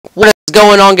What's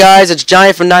going on, guys? It's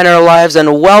Johnny from 900 Lives,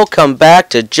 and welcome back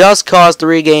to Just Cause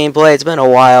 3 gameplay. It's been a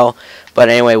while, but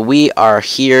anyway, we are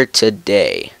here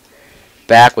today,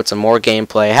 back with some more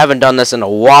gameplay. Haven't done this in a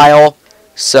while,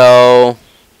 so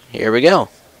here we go.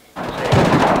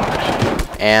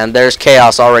 And there's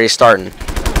chaos already starting.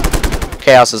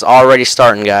 Chaos is already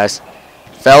starting, guys.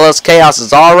 Fellas, chaos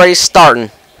is already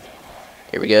starting.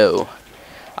 Here we go.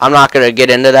 I'm not gonna get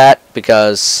into that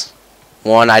because,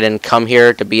 one, I didn't come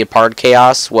here to be a part of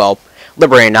chaos. Well,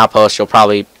 Liberating Outposts, you'll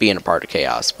probably be in a part of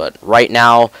chaos. But right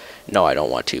now, no, I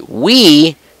don't want to.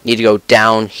 We need to go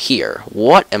down here.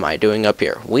 What am I doing up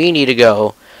here? We need to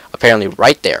go, apparently,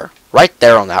 right there. Right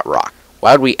there on that rock.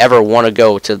 Why would we ever want to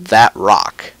go to that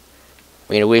rock?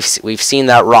 I mean, we've seen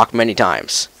that rock many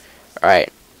times.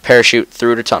 Alright, parachute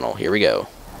through the tunnel. Here we go.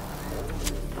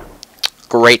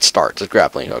 Great start to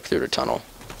grappling hook through the tunnel.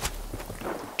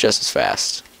 Just as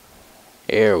fast.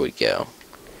 Here we go.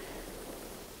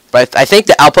 But I think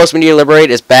the outpost we need to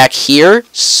liberate is back here.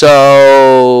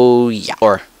 So,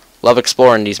 yeah. Love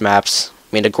exploring these maps.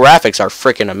 I mean, the graphics are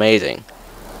freaking amazing.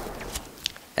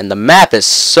 And the map is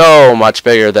so much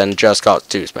bigger than Just Cause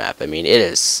 2's map. I mean, it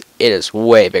is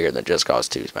way bigger than Just Cause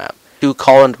 2's map. To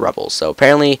call in rebels. So,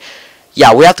 apparently,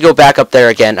 yeah, we have to go back up there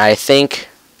again. I think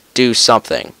do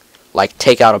something. Like,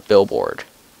 take out a billboard.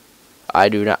 I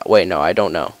do not. Wait, no, I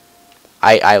don't know.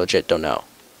 I legit don't know.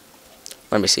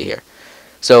 Let me see here.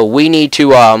 So we need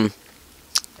to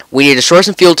destroy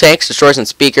some fuel tanks, destroy some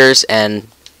speakers, and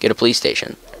get a police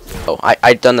station. Oh,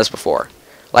 I've done this before.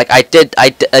 Like I did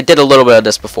a little bit of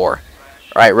this before.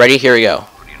 All right, ready? Here we go.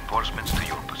 Reinforcements to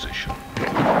your position.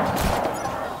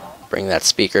 Bring that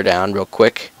speaker down real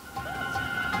quick.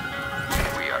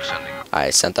 We are sending.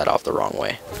 I sent that off the wrong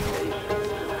way.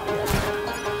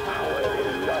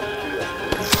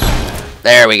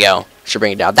 There we go. Should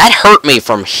bring it down. That hurt me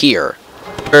from here.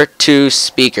 There are two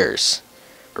speakers.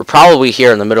 They're probably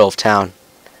here in the middle of town.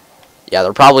 Yeah,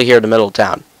 they're probably here in the middle of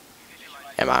town.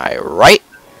 Am I right?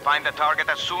 Find the target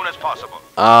as soon as possible.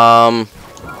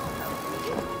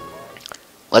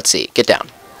 Let's see. Get down.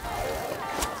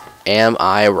 Am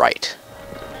I right?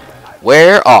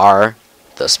 Where are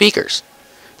the speakers?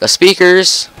 The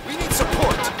speakers. We need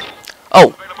support. Oh.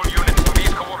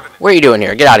 What are you doing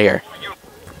here? Get out of here.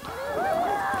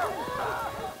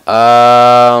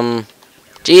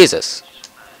 Jesus.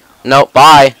 No,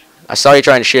 bye. I saw you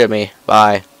trying to shoot at me.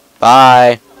 Bye.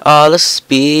 Bye. The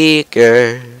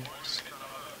speakers.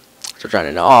 So trying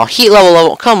to know. Oh, heat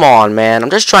level. Come on, man. I'm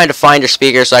just trying to find your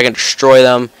speakers so I can destroy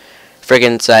them.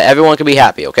 Friggin' so everyone can be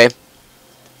happy, okay?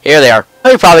 Here they are.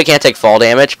 You probably can't take fall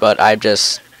damage, but I'm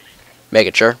just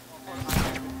making sure.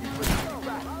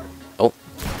 Oh.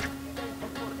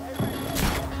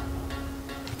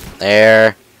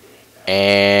 There.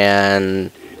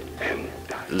 And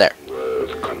there.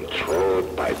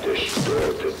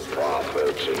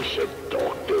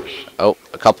 Oh,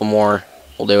 a couple more.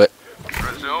 We'll do it.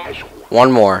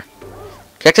 One more.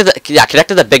 Connect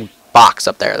to the big box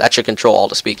up there. That should control all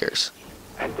the speakers.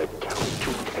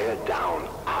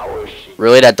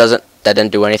 Really? That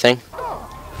didn't do anything?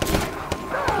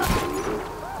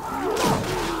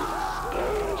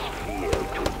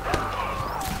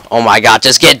 Oh my god,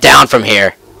 just get down from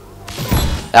here.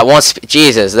 That one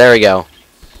Jesus, there we go.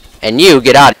 And you,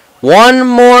 get out. One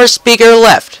more speaker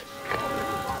left.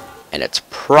 And it's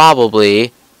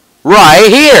probably right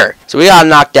here. So we gotta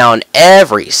knock down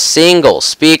every single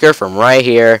speaker from right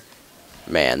here.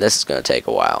 Man, this is gonna take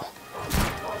a while.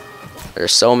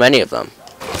 There's so many of them.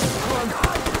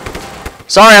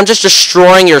 Sorry, I'm just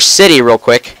destroying your city real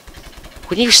quick.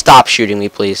 Would you stop shooting me,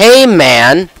 please? Hey,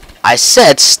 man. I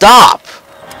said stop.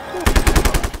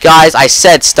 Guys, I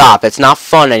said stop. It's not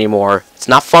fun anymore. It's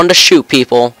not fun to shoot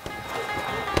people.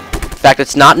 In fact,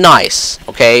 it's not nice,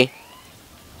 okay?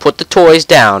 Put the toys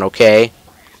down, okay?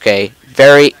 Okay?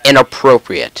 Very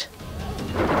inappropriate.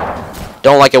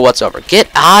 Don't like it whatsoever.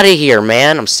 Get out of here,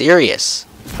 man. I'm serious.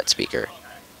 That speaker.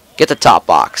 Get the top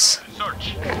box.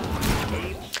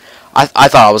 I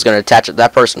thought I was going to attach it to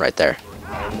that person right there.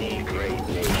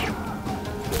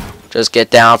 Just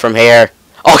get down from here.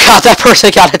 Oh, God, that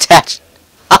person got attached.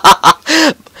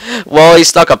 Well, he's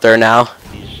stuck up there now.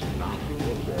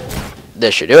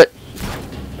 This should do it.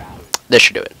 This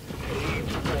should do it.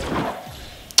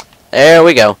 There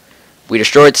we go. We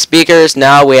destroyed the speakers.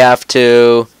 Now we have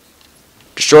to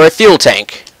destroy a fuel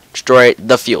tank. Destroy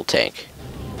the fuel tank.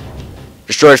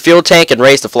 Destroy a fuel tank and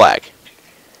raise the flag.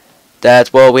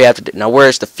 That's what we have to do. Now,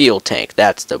 where's the fuel tank?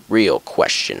 That's the real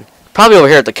question. Probably over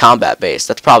here at the combat base.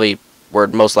 That's probably where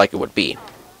it most likely would be.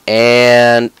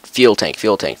 And fuel tank.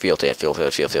 Yeah,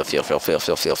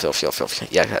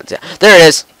 there it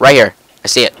is, right here. I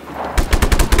see it.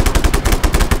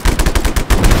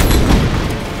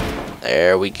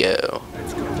 There we go.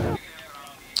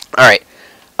 Alright.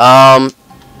 Alright,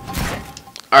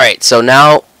 so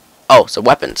now... Oh, so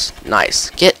weapons.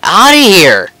 Nice. Get out of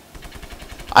here!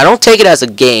 I don't take it as a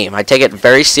game. I take it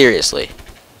very seriously.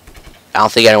 I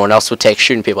don't think anyone else would take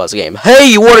shooting people as a game. Hey,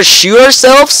 you want to shoot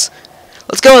ourselves?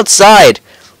 Let's go outside.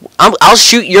 I'll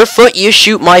shoot your foot, you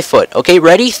shoot my foot. Okay,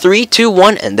 ready? 3, 2,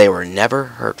 1, and they were never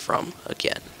heard from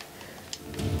again.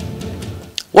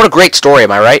 What a great story,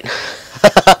 am I right?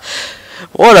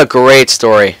 What a great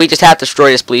story. We just have to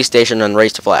destroy this police station and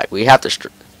raise the flag. We have to...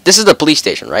 This is the police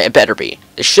station, right? It better be.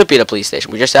 It should be the police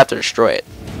station. We just have to destroy it.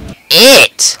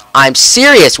 I'm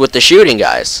serious with the shooting,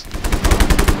 guys.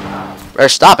 Better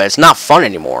stop it. It's not fun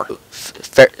anymore.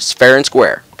 It's fair and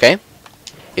square, okay?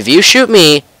 If you shoot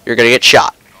me, you're gonna get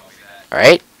shot.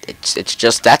 Alright? It's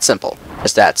just that simple.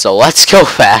 Just that. So let's go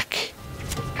back.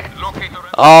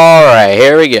 Alright,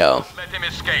 here we go. Let him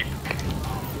escape.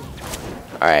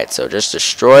 Alright, so just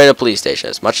destroy the police station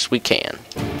as much as we can.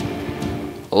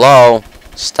 Hello?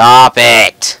 Stop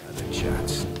it!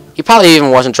 He probably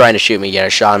even wasn't trying to shoot me yet. I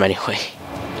shot him anyway.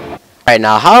 Alright,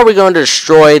 now how are we going to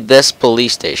destroy this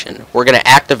police station? We're going to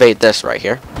activate this right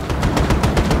here.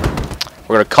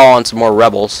 We're going to call in some more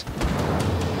rebels.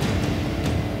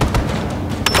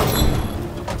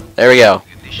 There we go.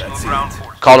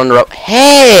 Called in the rebel.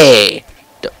 Hey!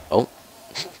 Oh.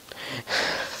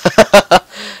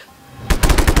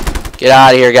 Get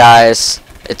out of here, guys.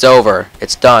 It's over.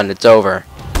 It's done. It's over.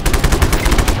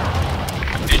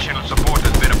 Additional support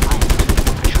has been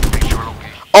approved. I should reach your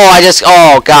location.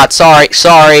 Oh, God. Sorry.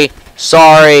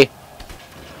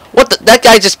 What the? That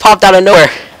guy just popped out of nowhere.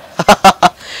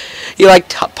 He, like,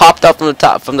 popped up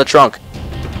from the trunk.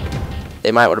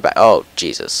 They might want to back. Oh,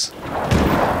 Jesus.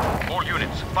 All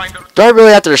units, find the... Do I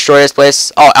really have to destroy this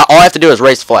place? Oh, all I have to do is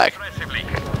raise the flag.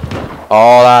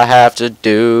 All I have to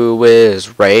do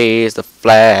is raise the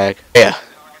flag. Yeah.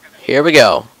 Here we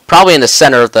go. Probably in the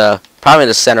center of the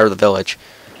village.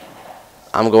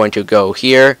 I'm going to go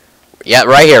here. Yeah,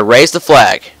 right here. Raise the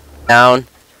flag. Down.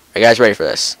 Are you guys ready for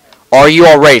this? Are you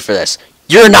all ready for this?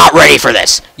 You're not ready for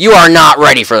this. You are not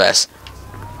ready for this.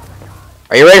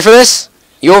 Are you ready for this?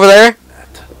 You over there?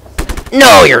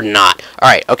 No, you're not.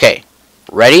 Alright, okay.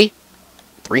 Ready?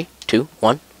 3, 2,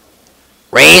 1.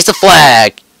 Raise the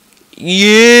flag.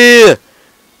 Yeah!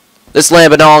 This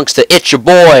land belongs to It's Your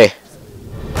Boy.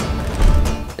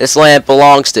 This land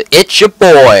belongs to It's Your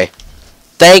Boy.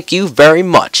 Thank you very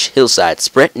much. Hillside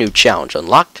Sprint, new challenge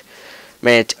unlocked.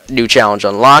 New challenge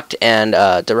unlocked. And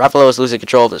Derapalo is losing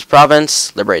control of this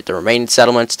province. Liberate the remaining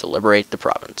settlements to liberate the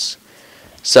province.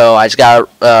 So I just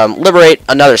gotta liberate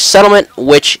another settlement,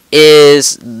 which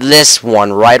is this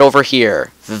one right over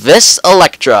here. Vis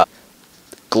Electra.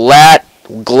 Glad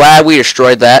we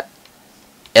destroyed that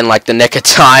in like the nick of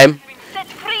time. Set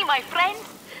free, my friend.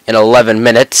 In 11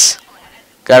 minutes.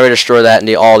 Gotta destroy that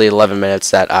in all the 11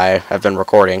 minutes that I have been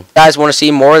recording. If you guys want to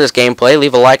see more of this gameplay,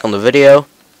 leave a like on the video.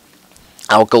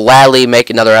 I'll gladly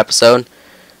make another episode.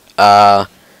 But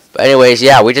anyways,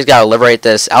 yeah, we just gotta liberate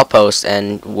this outpost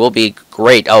and we'll be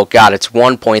great. Oh god, it's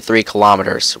 1.3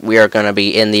 kilometers. We are gonna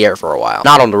be in the air for a while.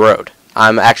 Not on the road.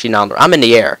 I'm actually not on the, I'm in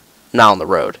the air, not on the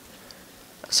road.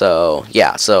 So,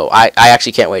 yeah, so I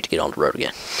actually can't wait to get on the road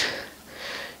again.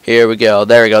 Here we go.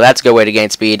 There we go. That's a good way to gain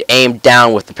speed. Aim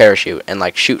down with the parachute and,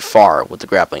 like, shoot far with the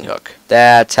grappling hook.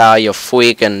 That's how you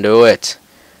freaking do it.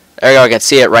 There we go. I can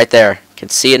see it right there. Can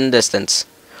see it in the distance.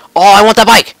 Oh, I want that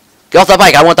bike! Get off that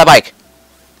bike. I want that bike.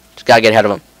 Just gotta get ahead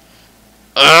of him.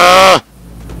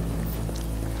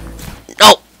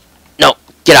 No! No!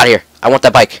 Get out of here. I want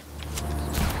that bike.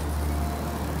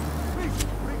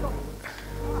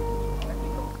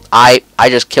 I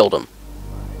just killed him.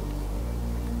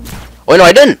 Oh, no,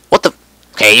 I didn't. What the?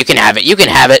 Okay, you can have it. You can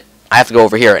have it. I have to go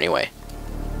over here anyway.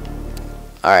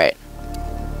 Alright.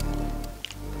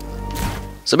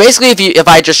 So basically, if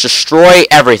I just destroy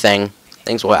everything,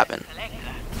 things will happen.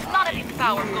 None of its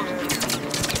power goes to.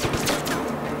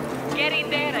 Get in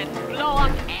there and blow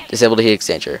up everything. Disable the heat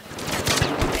exchanger.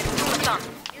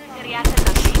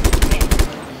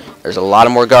 There's a lot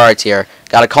of more guards here.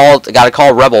 Gotta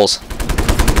call rebels.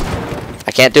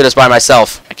 I can't do this by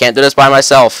myself. I can't do this by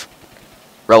myself.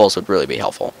 Rebels would really be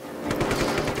helpful.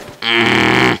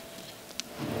 There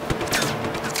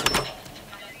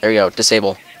we go.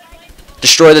 Disable.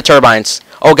 Destroy the turbines.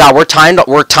 Oh god, we're timed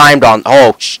on.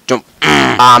 Oh,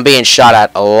 I'm being shot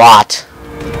at a lot.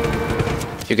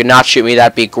 If you could not shoot me,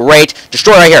 that'd be great.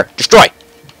 Destroy right here. Destroy.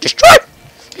 Destroy.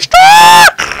 Destroy.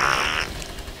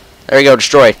 There we go.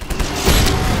 Destroyed.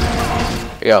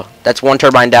 There you go. That's one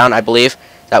turbine down, I believe.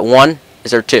 That one.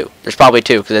 Is there two? There's probably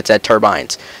two because it's at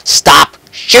turbines. Stop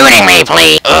shooting me,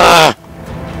 please! Ugh.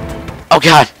 Oh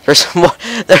god, there's more.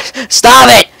 Stop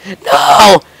it!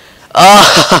 No!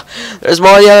 There's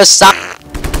more on the other side.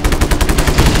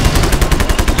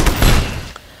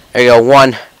 There you go,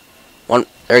 one.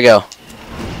 There you go.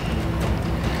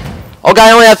 Oh god,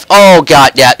 I only have. Oh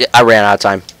god, yeah, I ran out of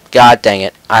time. God dang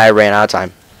it, I ran out of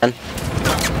time.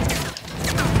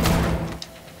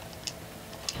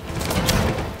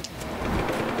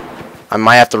 I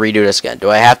might have to redo this again. Do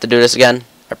I have to do this again?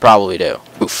 I probably do.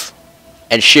 Oof.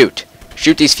 And shoot.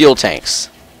 Shoot these fuel tanks.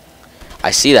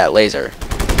 I see that laser.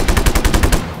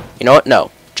 You know what?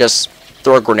 No. Just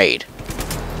throw a grenade.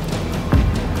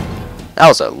 That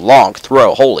was a long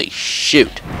throw. Holy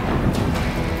shoot.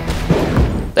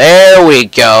 There we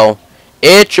go.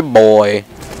 It's your boy.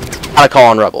 Gotta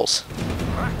call on rebels.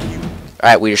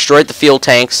 Alright, we destroyed the fuel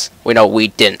tanks. We know we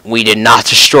didn't. We did not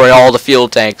destroy all the fuel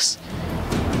tanks.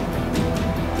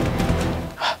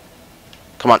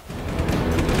 Come on.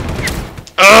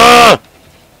 Ugh!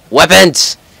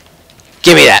 Weapons!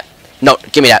 Give me that. No,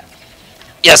 give me that.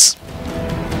 Yes.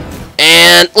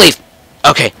 And leave.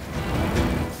 Okay.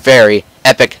 Very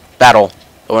epic battle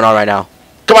going on right now.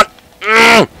 Come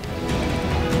on.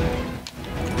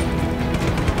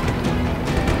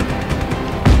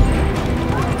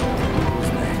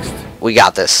 We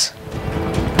got this.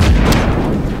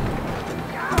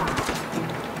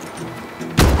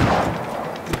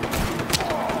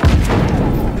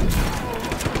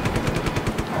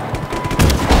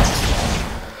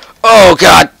 Oh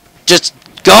god, just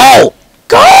go!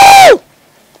 Go!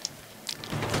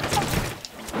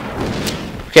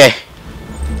 Okay.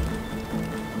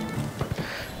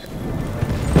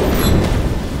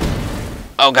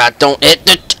 Oh god, don't hit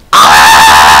the...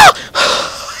 Ah!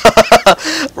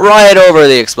 Right over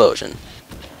the explosion.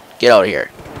 Get out of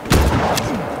here.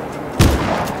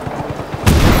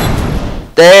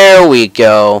 There we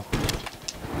go.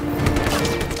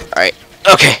 Alright,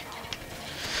 okay.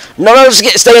 No,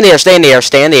 stay in the air, stay in the air,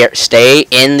 stay in the air, stay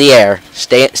in the air.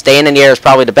 Staying in the air is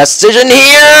probably the best decision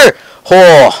here!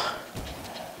 Oh,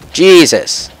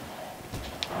 Jesus.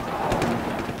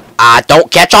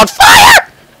 Don't catch on fire!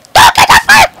 Don't catch on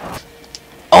fire!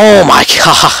 Oh my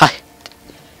god.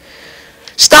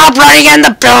 Stop running in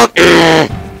the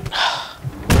building!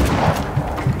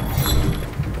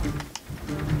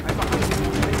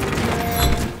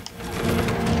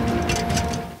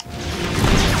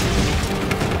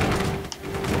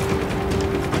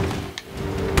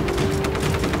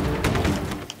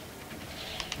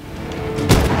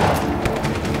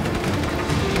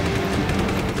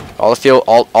 All the fuel,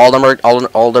 all of them are done.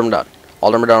 All of them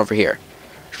are done over here.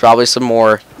 There's probably some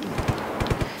more.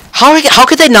 How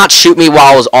could they not shoot me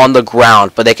while I was on the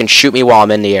ground, but they can shoot me while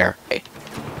I'm in the air? Okay.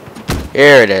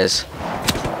 Here it is.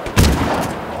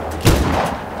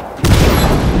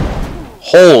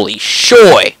 Holy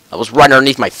shoy! I was right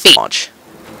underneath my feet. Launch.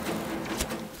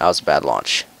 That was a bad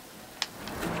launch.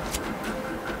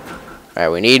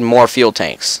 Alright, we need more fuel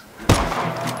tanks.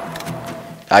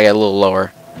 I get a little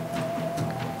lower.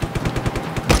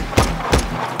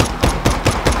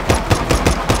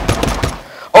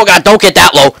 Oh god, don't get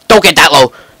that low! Don't get that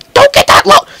low! Don't get that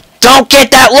low! Don't get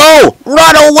that low!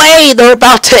 Run away! They're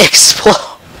about to explode!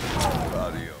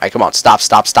 Alright, come on. Stop,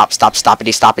 stop, stop, stop,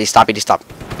 stoppity, stoppity, stoppity, stop.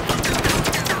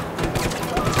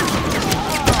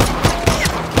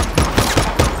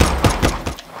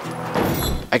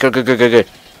 Alright, good.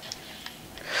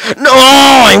 No!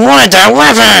 I wanted that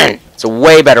weapon! It's a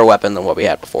way better weapon than what we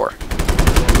had before.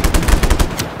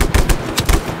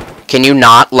 Can you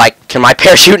not, like, can my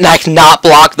parachute not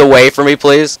block the way for me,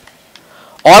 please?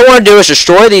 All I want to do is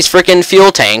destroy these freaking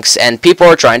fuel tanks, and people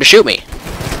are trying to shoot me.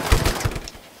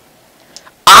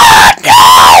 Ah,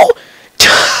 no!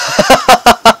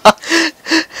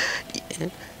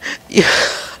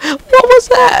 What was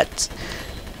that?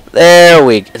 There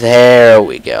we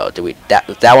go. Did we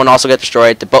that one also get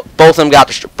destroyed? Both of them got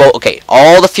destroyed. Okay,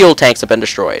 all the fuel tanks have been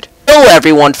destroyed. Kill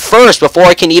everyone first before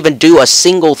I can even do a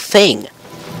single thing.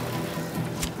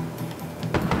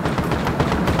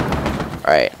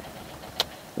 Alright.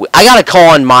 I gotta call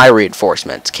on my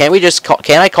reinforcements. Can't we just call...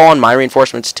 Can I call on my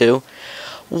reinforcements too?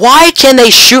 Why can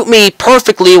they shoot me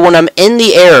perfectly when I'm in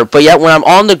the air, but yet when I'm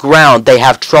on the ground, they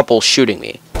have trouble shooting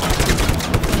me?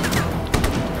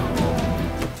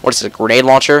 What is this, a grenade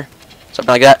launcher?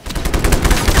 Something like that?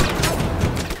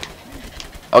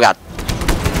 Oh god.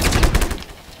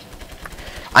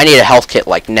 I need a health kit,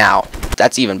 like, now.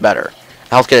 That's even better. A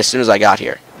health kit as soon as I got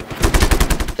here.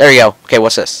 There you go. Okay,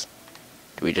 what's this?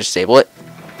 Do we just disable it?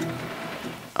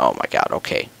 Oh my god,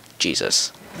 okay.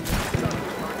 Jesus.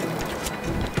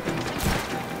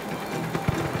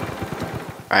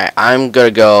 Alright, I'm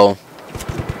gonna go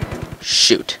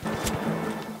shoot.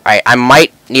 Alright, I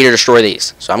might need to destroy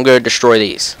these. So I'm gonna destroy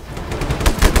these.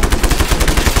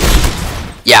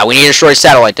 Yeah, we need to destroy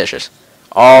satellite dishes.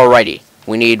 Alrighty.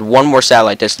 We need one more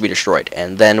satellite dish to be destroyed.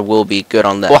 And then we'll be good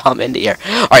on that. While I'm in the air.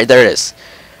 Alright, there it is.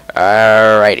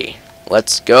 Alrighty.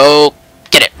 Let's go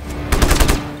get it.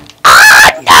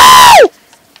 Ah, no!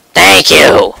 Thank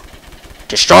you!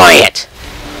 Destroy it!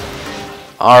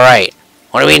 Alright.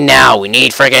 What do we need now? We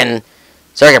need friggin'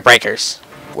 circuit breakers.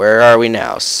 Where are we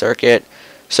now? Circuit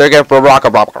Totally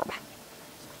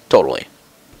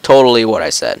what I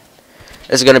said.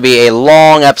 This is going to be a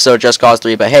long episode, Just Cause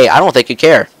 3, but hey, I don't think you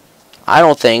care. I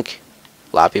don't think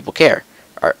a lot of people care.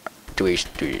 Do we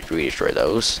destroy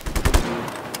those?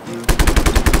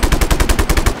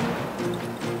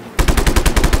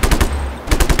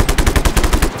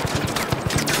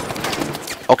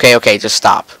 Okay, just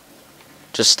stop.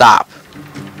 Just stop.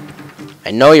 I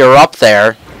know you're up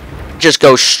there. Just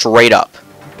go straight up.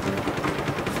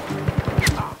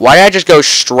 Why did I just go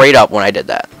straight up when I did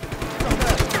that?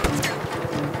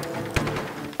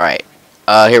 Alright.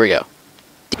 Here we go.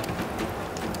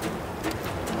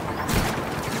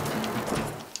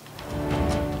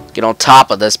 Get on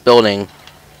top of this building.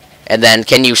 And then,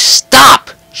 can you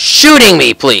stop shooting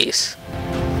me, please?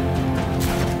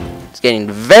 It's getting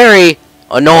very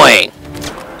annoying.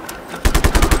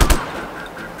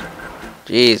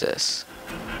 Jesus.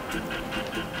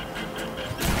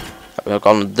 I'm look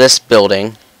on this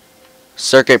building.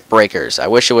 Circuit breakers. I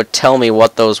wish it would tell me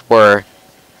what those were,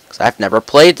 because I've never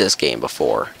played this game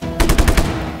before.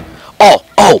 Oh,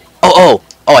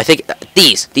 I think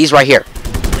these right here.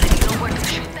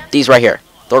 These right here.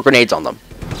 Throw grenades on them.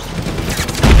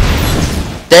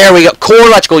 There we go. Core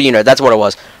electrical unit. That's what it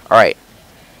was. Alright.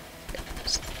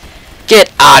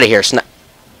 Get out of here.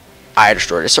 I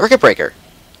destroyed a circuit breaker.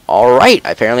 Alright.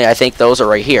 Apparently, I think those are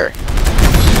right here.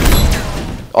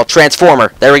 Oh,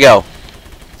 transformer. There we go.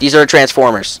 These are the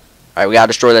transformers. Alright, we gotta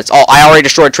destroy this. Oh, I already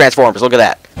destroyed transformers. Look at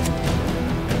that.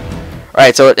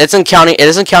 Alright, so it isn't counting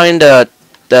the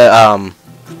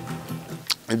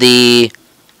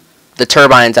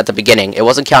turbines at the beginning.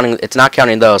 It's not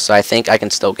counting those, so I think I can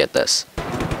still get this.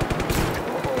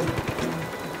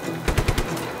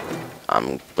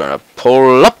 I'm gonna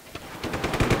pull up.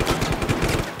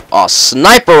 Oh,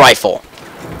 sniper rifle.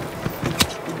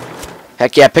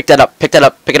 Heck yeah, pick that up, pick it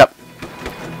up. Pick it up.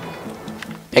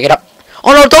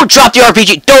 Oh no, don't drop the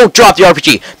RPG! Don't drop the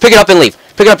RPG! Pick it up and leave.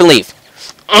 Pick it up and leave.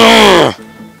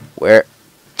 Where?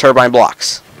 Turbine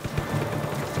blocks.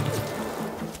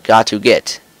 Got to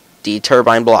get the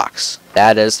turbine blocks.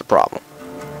 That is the problem.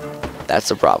 That's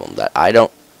the problem. That I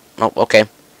don't... Oh, okay.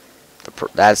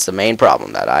 That's the main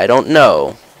problem. That I don't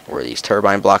know where these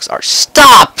turbine blocks are.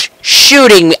 Stop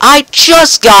shooting me! I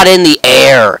just got in the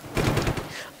air!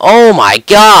 Oh my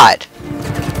god!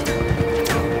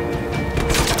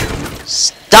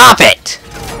 Stop it!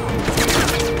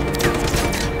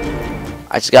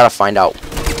 I just gotta find out.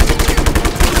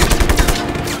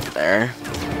 There.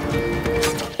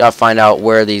 Gotta find out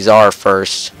where these are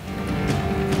first.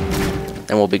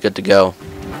 And we'll be good to go.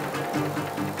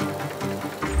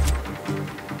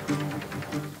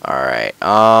 Alright,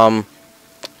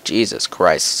 Jesus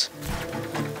Christ.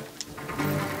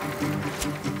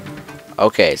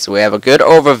 Okay, so we have a good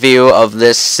overview of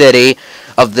this city,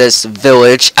 of this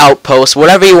village, outpost,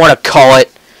 whatever you want to call it.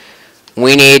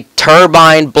 We need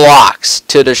turbine blocks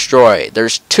to destroy.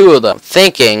 There's 2 of them.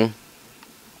 Thinking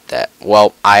that,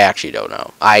 well, I actually don't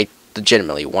know. I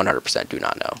legitimately 100% do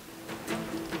not know.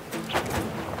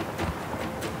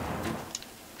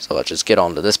 So let's just get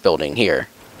onto this building here.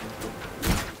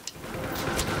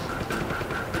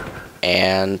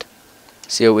 And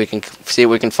see what we can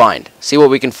find. See what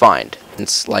we can find.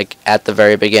 It's like at the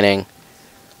very beginning.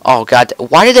 Oh god,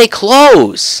 why did they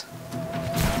close?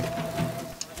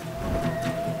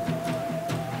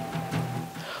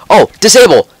 Oh,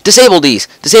 disable these.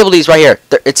 Disable these right here.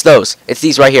 It's those. It's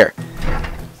these right here.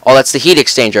 Oh, that's the heat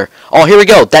exchanger. Oh, here we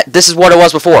go. This is what it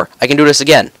was before. I can do this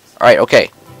again. All right, okay.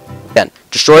 Then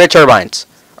destroy the turbines.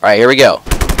 All right, here we go.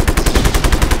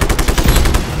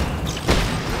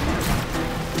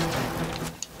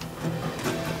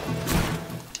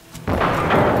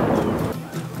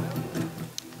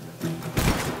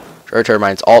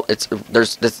 Turbines.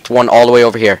 There's one all the way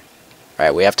over here. All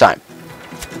right, we have time.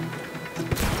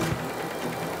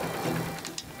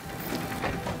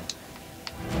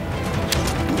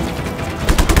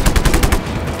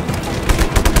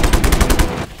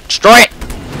 Destroy it.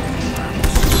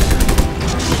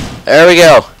 There we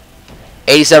go.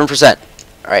 87%.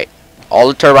 All right, all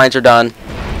the turbines are done.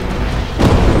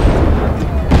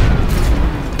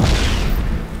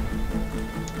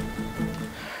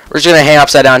 We're just gonna hang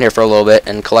upside down here for a little bit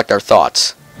and collect our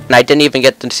thoughts. And I didn't even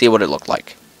get to see what it looked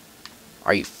like.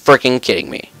 Are you freaking kidding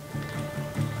me?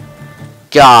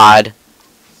 God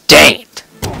dang it.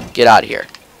 Get out of here.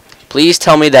 Please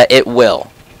tell me that it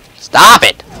will. Stop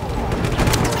it!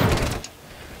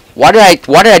 Why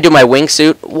did I do my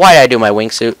wingsuit? Why did I do my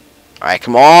wingsuit? Alright,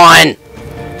 come on!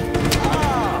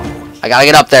 I gotta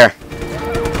get up there.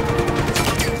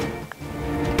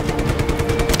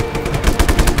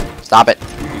 Stop it.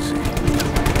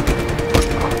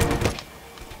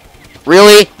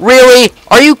 Really? Really?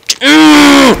 Are you...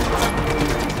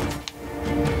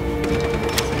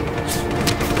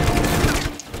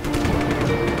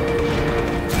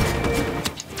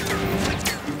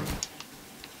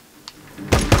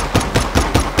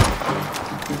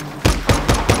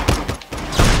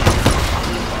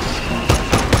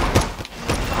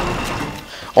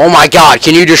 Oh my god,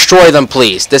 can you destroy them,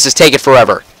 please? This is taking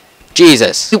forever.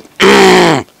 Jesus.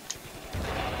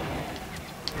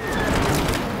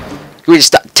 We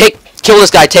just kill this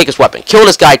guy, take his weapon. Kill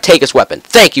this guy, take his weapon.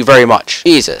 Thank you very much.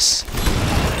 Jesus.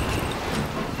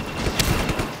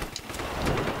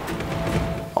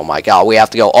 Oh my god, we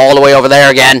have to go all the way over there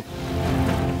again.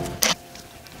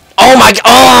 Oh my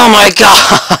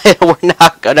god. We're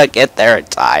not gonna get there in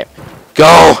time.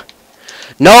 Go.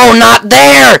 No, not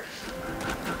there.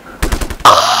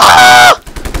 Ah!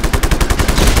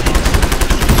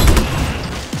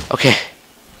 Okay.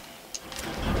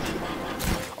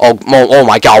 Oh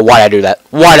my god, why did I do that?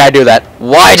 Why did I do that?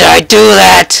 Why did I do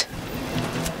that?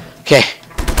 Okay.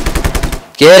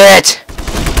 Get it!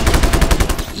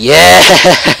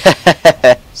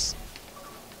 Yes!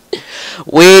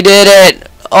 We did it!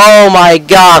 Oh my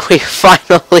god, we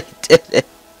finally did it!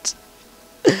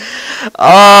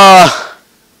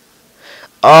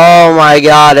 Oh my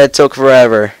god, it took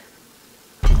forever.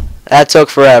 That took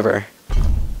forever.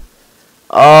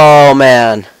 Oh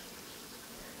man.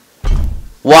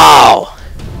 Wow.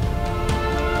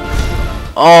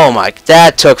 Oh my,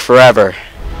 that took forever.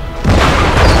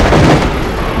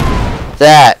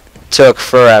 That took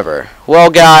forever.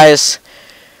 Well guys,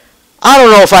 I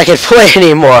don't know if I can play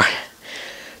anymore.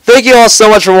 Thank you all so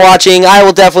much for watching. I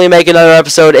will definitely make another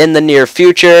episode in the near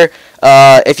future.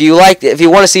 If you want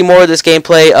to see more of this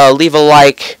gameplay, leave a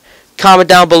like, comment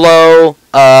down below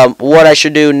what I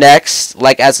should do next,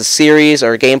 like as a series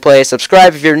or gameplay.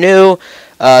 Subscribe if you're new.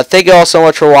 Thank you all so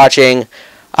much for watching.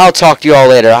 I'll talk to you all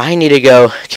later. I need to go